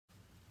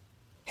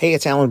Hey,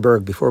 it's Alan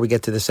Berg. Before we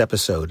get to this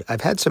episode,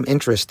 I've had some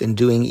interest in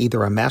doing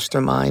either a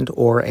mastermind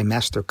or a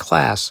master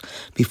class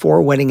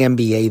before Wedding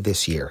MBA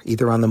this year,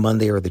 either on the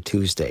Monday or the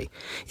Tuesday.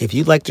 If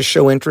you'd like to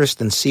show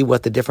interest and see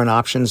what the different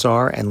options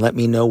are and let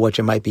me know what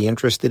you might be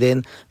interested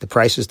in, the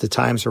prices, the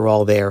times are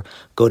all there.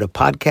 Go to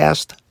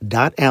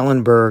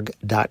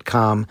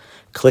podcast.alanberg.com.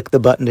 Click the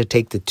button to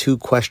take the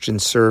 2-question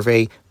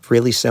survey.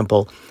 Really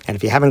simple. And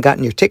if you haven't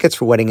gotten your tickets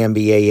for Wedding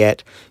MBA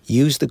yet,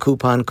 use the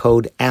coupon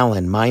code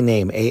ALAN, my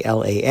name,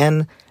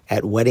 ALAN,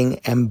 at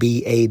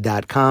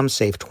weddingmba.com.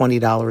 Save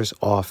 $20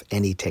 off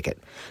any ticket.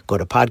 Go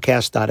to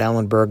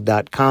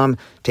podcast.alanberg.com.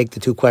 Take the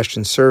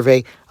 2-question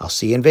survey. I'll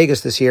see you in Vegas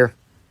this year.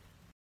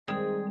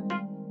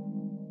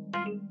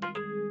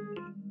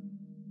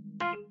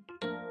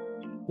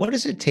 What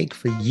does it take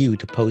for you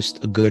to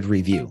post a good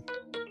review?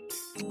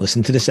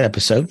 Listen to this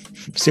episode.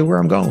 See where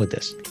I'm going with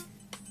this.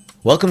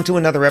 Welcome to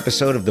another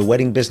episode of the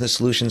Wedding Business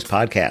Solutions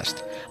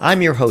Podcast.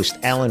 I'm your host,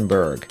 Alan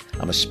Berg.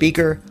 I'm a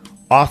speaker,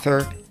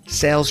 author,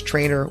 sales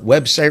trainer,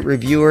 website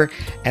reviewer,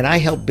 and I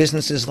help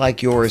businesses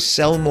like yours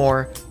sell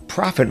more,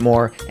 profit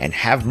more, and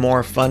have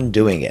more fun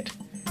doing it.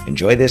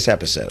 Enjoy this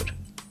episode.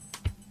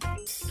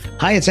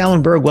 Hi, it's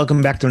Alan Berg.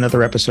 Welcome back to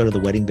another episode of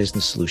the Wedding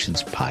Business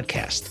Solutions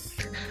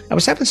Podcast. I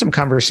was having some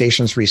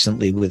conversations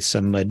recently with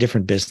some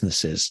different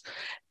businesses,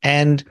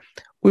 and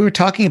we were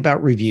talking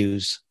about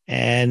reviews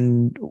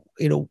and,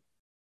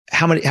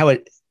 how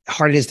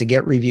hard it is to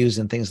get reviews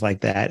and things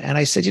like that. And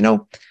I said,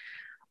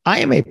 I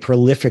am a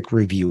prolific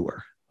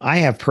reviewer. I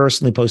have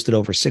personally posted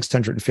over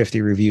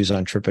 650 reviews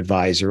on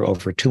TripAdvisor,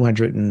 over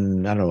 200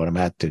 and I don't know what I'm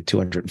at, to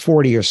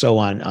 240 or so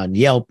on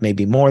Yelp,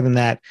 maybe more than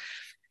that.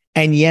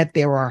 And yet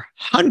there are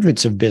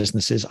hundreds of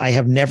businesses I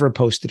have never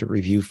posted a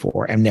review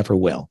for and never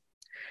will.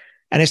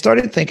 And I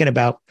started thinking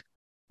about,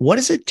 what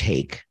does it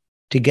take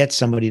to get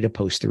somebody to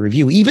post a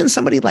review? Even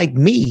somebody like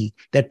me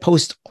that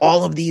posts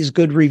all of these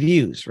good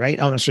reviews, right?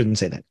 I shouldn't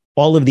say that.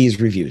 All of these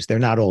reviews, they're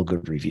not all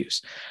good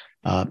reviews.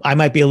 I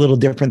might be a little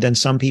different than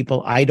some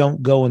people. I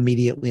don't go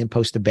immediately and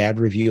post a bad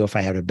review if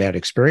I had a bad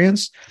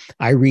experience.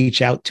 I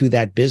reach out to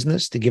that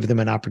business to give them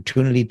an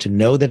opportunity to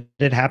know that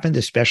it happened,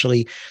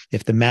 especially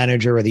if the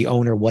manager or the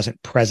owner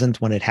wasn't present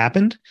when it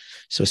happened.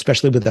 So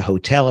especially with the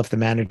hotel, if the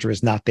manager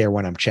is not there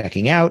when I'm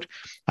checking out,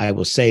 I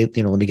will say, let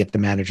me get the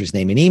manager's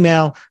name and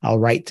email. I'll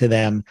write to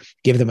them,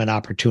 give them an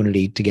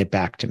opportunity to get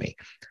back to me.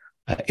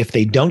 If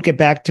they don't get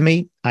back to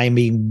me, I'm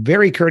being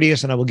very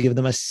courteous and I will give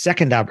them a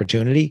second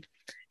opportunity.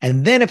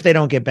 And then if they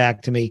don't get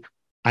back to me,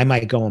 I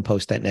might go and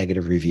post that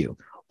negative review.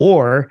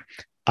 Or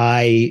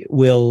I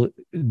will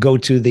go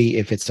to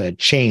if it's a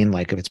chain,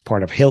 like if it's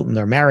part of Hilton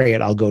or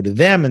Marriott, I'll go to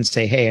them and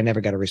say, hey, I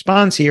never got a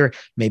response here.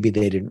 Maybe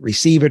they didn't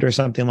receive it or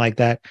something like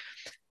that.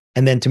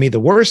 And then to me, the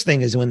worst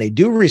thing is when they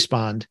do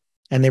respond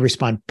and they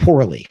respond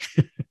poorly.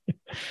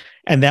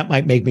 And that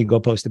might make me go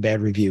post a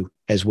bad review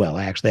as well.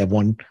 I actually have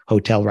one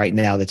hotel right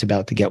now that's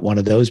about to get one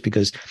of those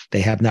because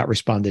they have not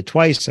responded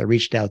twice. I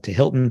reached out to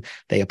Hilton.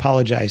 They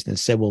apologized and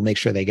said, we'll make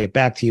sure they get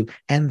back to you.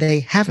 And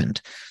they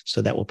haven't.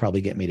 So that will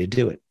probably get me to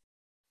do it.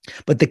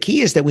 But the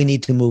key is that we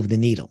need to move the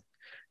needle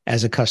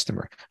as a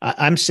customer.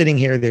 I'm sitting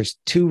here. There's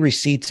 2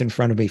 receipts in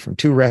front of me from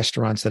 2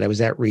 restaurants that I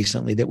was at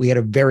recently that we had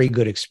a very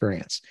good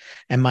experience.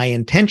 And my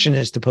intention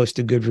is to post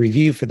a good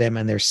review for them.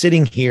 And they're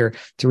sitting here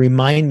to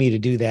remind me to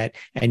do that.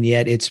 And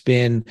yet it's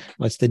been,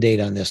 what's the date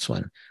on this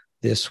one?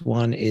 This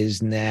one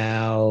is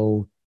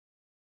now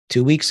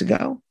 2 weeks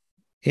ago.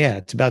 Yeah,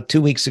 it's about 2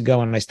 weeks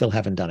ago and I still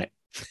haven't done it.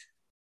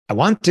 I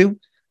want to,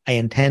 I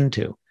intend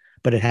to,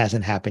 but it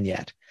hasn't happened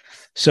yet.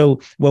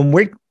 So when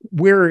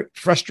we're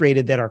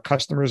frustrated that our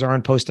customers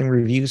aren't posting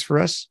reviews for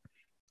us,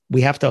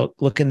 we have to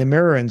look in the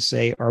mirror and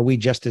say, are we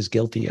just as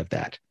guilty of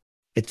that?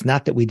 It's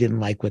not that we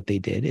didn't like what they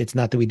did. It's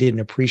not that we didn't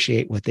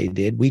appreciate what they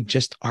did. We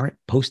just aren't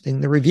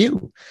posting the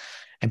review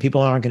and people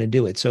aren't going to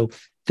do it. So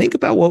think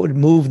about what would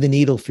move the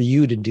needle for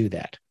you to do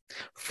that.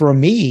 For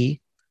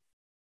me,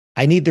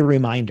 I need the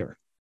reminder.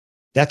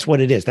 That's what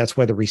it is. That's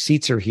why the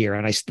receipts are here.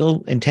 And I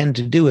still intend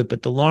to do it.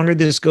 But the longer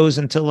this goes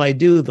until I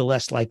do, the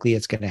less likely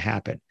it's going to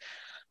happen.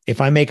 If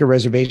I make a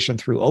reservation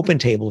through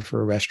OpenTable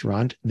for a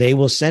restaurant, they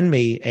will send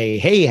me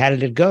hey, how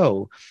did it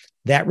go?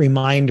 That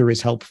reminder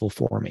is helpful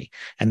for me.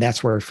 And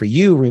that's where for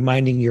you,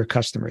 reminding your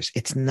customers,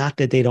 it's not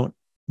that they don't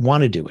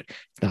want to do it.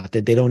 It's not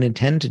that they don't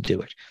intend to do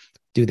it.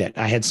 Do that.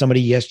 I had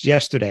somebody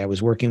yesterday, I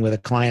was working with a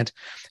client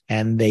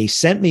and they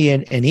sent me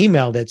an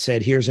email that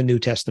said, here's a new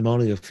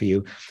testimonial for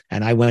you.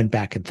 And I went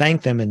back and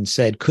thanked them and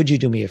said, could you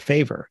do me a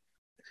favor?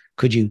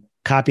 Could you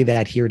copy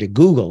that here to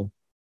Google?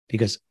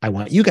 Because I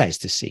want you guys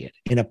to see it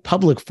in a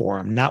public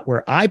forum, not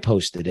where I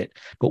posted it,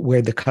 but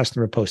where the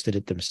customer posted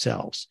it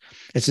themselves.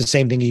 It's the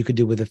same thing you could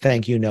do with a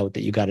thank you note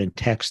that you got in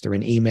text or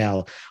an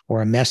email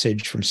or a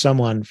message from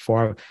someone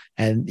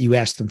and you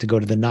asked them to go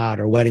to the Knot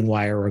or Wedding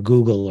Wire or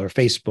Google or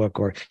Facebook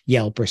or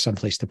Yelp or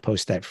someplace to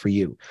post that for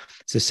you.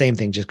 It's the same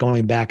thing, just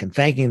going back and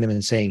thanking them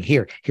and saying,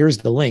 here's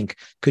the link.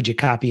 Could you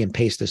copy and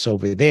paste this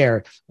over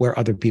there where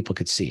other people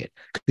could see it?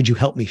 Could you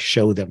help me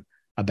show them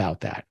about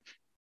that?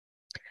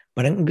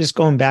 But I'm just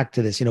going back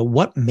to this,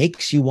 what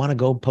makes you want to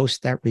go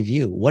post that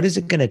review? What is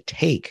it going to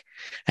take?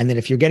 And then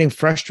if you're getting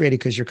frustrated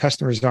because your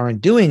customers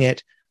aren't doing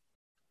it,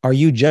 are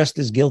you just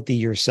as guilty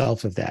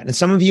yourself of that? And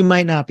some of you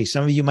might not be.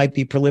 Some of you might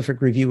be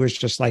prolific reviewers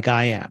just like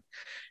I am.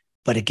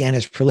 But again,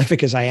 as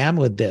prolific as I am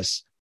with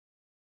this,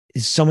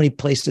 in so many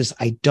places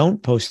I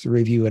don't post the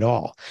review at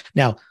all.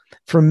 Now,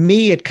 for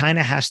me, it kind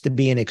of has to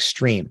be an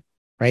extreme,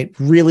 right?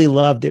 Really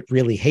loved it,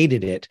 really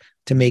hated it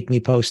to make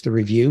me post the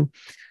review.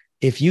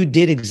 If you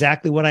did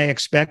exactly what I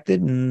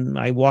expected and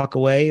I walk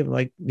away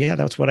like, yeah,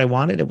 that's what I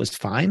wanted, it was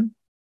fine,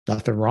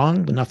 nothing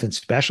wrong, nothing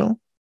special,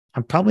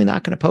 I'm probably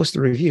not going to post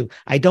the review.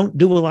 I don't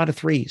do a lot of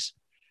 3s.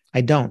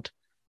 I don't.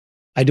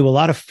 I do a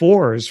lot of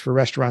 4s for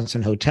restaurants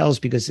and hotels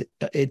because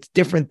it's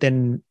different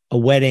than a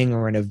wedding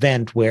or an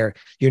event where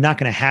you're not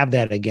going to have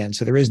that again.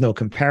 So there is no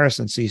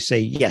comparison. So you say,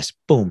 yes,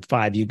 boom,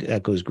 5,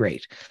 that goes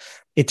great.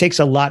 It takes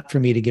a lot for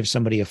me to give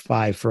somebody a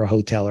 5 for a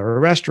hotel or a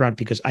restaurant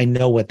because I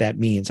know what that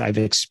means. I've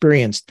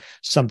experienced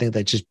something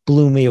that just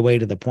blew me away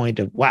to the point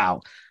of,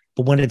 wow.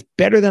 But when it's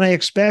better than I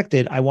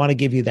expected, I want to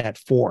give you that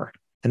 4.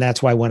 And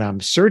that's why when I'm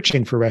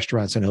searching for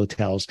restaurants and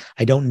hotels,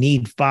 I don't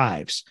need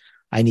 5s.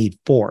 I need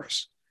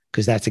 4s.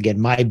 Because that's, again,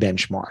 my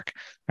benchmark,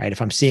 right?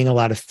 If I'm seeing a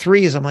lot of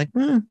 3s, I'm like,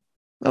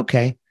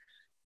 okay,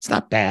 it's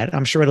not bad.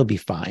 I'm sure it'll be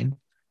fine.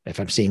 If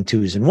I'm seeing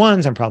 2s and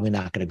 1s, I'm probably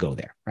not going to go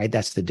there, right?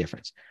 That's the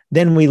difference.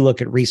 Then we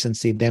look at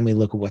recency. Then we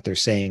look at what they're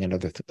saying and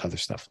other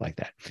stuff like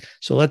that.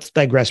 So let's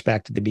digress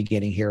back to the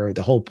beginning here.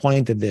 The whole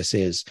point of this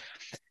is,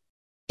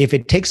 if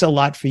it takes a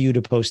lot for you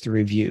to post a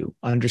review,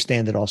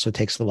 understand it also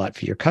takes a lot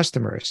for your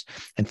customers,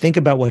 and think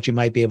about what you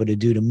might be able to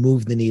do to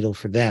move the needle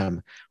for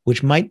them,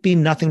 which might be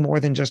nothing more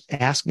than just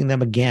asking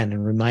them again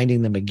and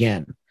reminding them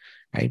again,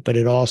 right? But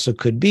it also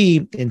could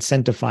be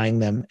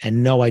incentivizing them.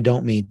 And no, I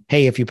don't mean,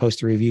 hey, if you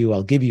post a review,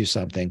 I'll give you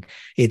something.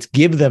 It's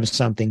give them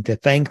something to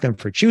thank them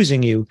for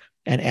choosing you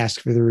and ask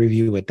for the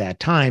review at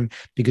that time,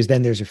 because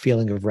then there's a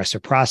feeling of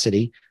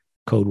reciprocity,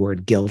 code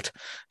word guilt,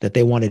 that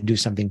they want to do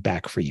something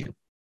back for you.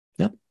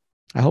 Yep.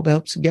 I hope it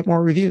helps get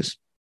more reviews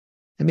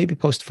and maybe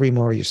post 3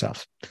 more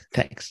yourself.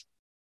 Thanks.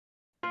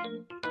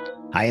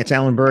 Hi, it's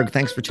Alan Berg.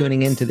 Thanks for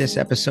tuning in to this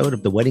episode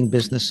of the Wedding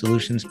Business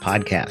Solutions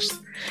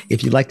Podcast.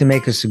 If you'd like to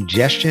make a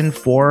suggestion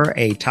for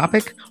a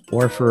topic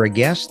or for a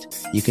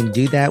guest, you can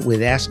do that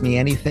with Ask Me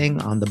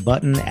Anything on the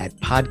button at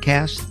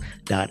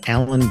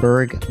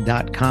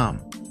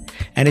podcast.alanberg.com.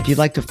 And if you'd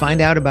like to find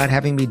out about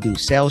having me do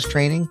sales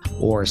training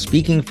or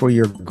speaking for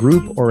your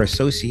group or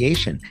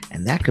association,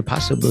 and that could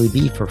possibly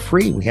be for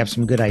free, we have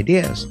some good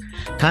ideas,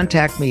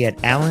 contact me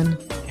at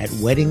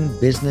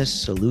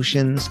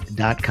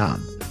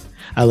alan@weddingbusinesssolutions.com.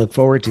 I look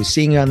forward to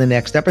seeing you on the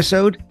next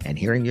episode and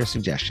hearing your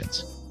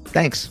suggestions.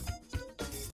 Thanks.